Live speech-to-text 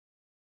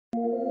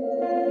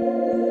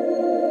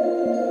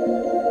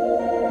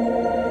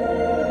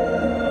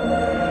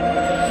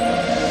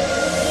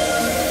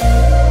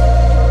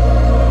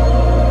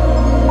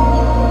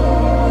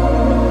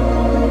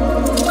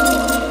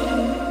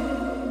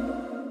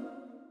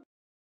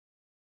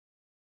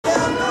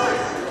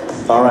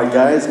All right,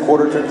 guys,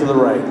 quarter turn to the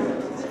right.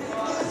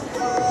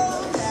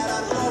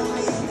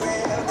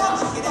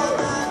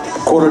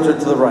 Quarter turn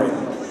to the right.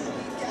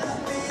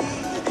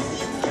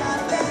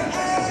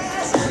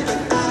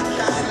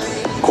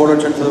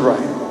 Quarter turn to the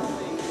right.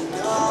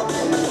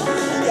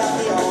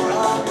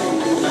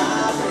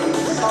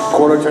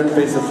 Quarter turn,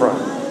 face the front.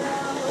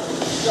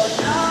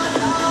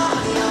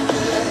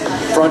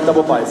 Front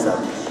double bicep.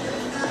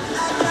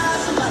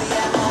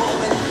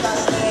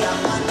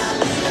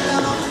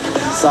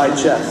 Side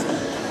chest.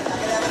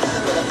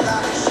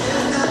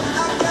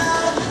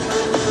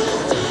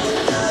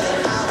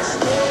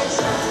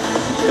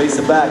 Face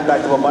the back,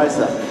 back double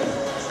bicep.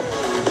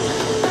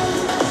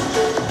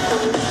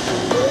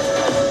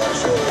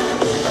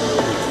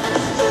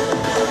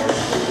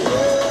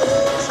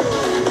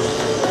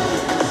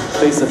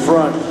 Face the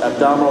front,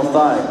 abdominal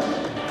thigh.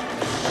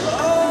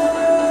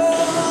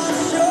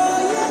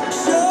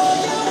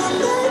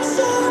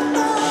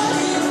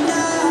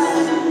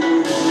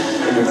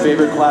 In your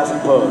favorite classic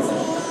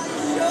pose.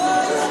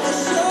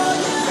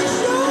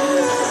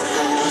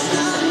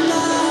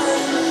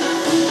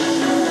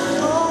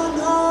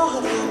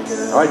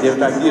 All right, David,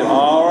 back to you.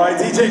 All right,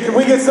 DJ, can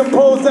we get some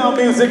pose down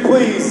music,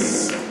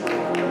 please?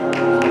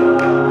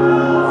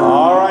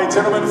 All right,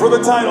 gentlemen, for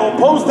the title,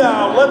 pose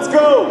down, let's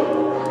go.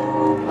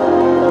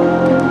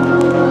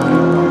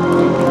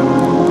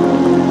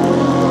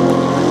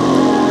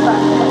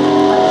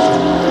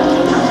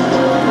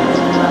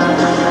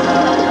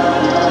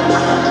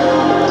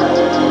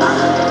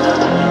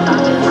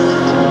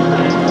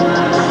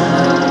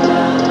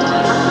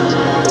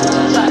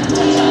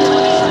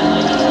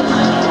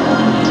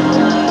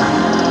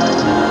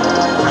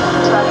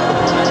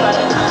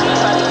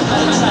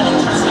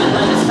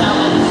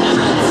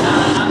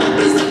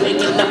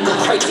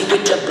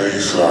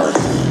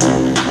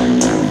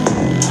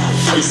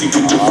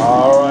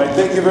 All right,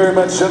 thank you very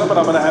much, gentlemen.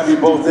 I'm going to have you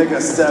both take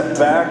a step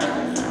back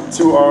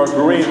to our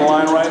green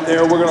line right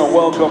there. We're going to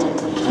welcome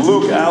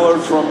Luke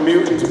Allard from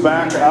Mutant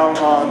back out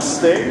on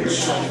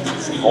stage.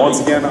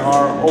 Once again,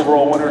 our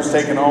overall winners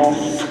taking home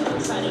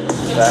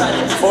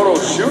that photo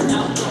shoot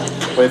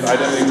with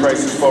Identity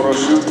Crisis photo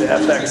shoot, the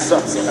FX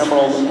Subs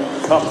Emerald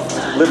Cup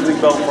lifting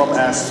belt from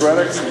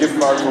Aesthetics, gift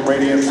card from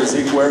Radiant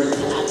Physique Wear.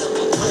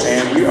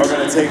 And we are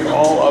going to take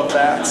all of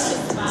that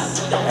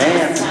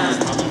and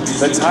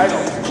the title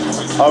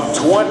of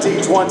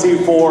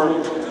 2024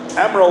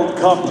 Emerald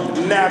Cup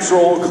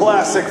Natural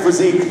Classic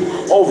Physique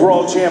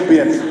overall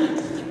champion,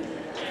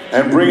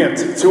 and bring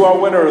it to our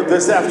winner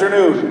this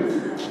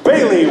afternoon,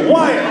 Bailey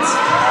Wyatt.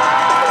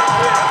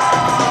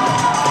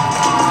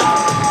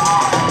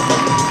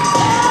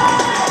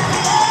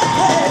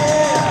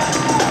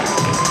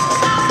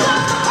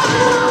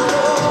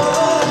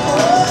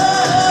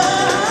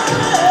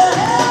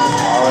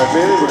 All right,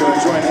 Bailey, we're going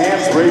to join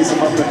hands, raise them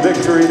up in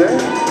victory there.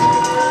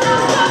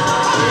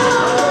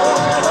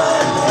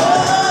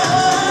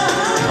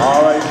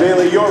 All right,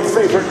 Bailey, your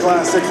favorite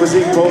classic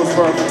physique pose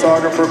for our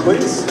photographer,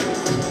 please.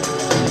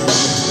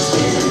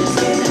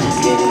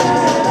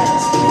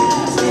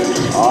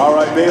 All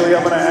right, Bailey,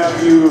 I'm going to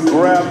have you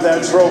grab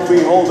that trophy,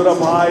 hold it up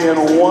high,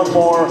 and one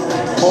more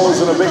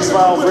pose and a big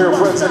smile for your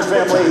friends and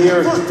family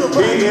here.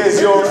 He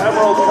is your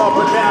Emerald Cup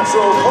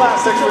Natural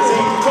Classic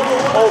Physique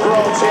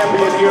overall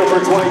champion here for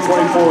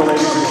 2024,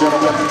 ladies and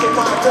gentlemen.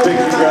 Big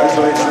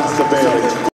congratulations to Bailey.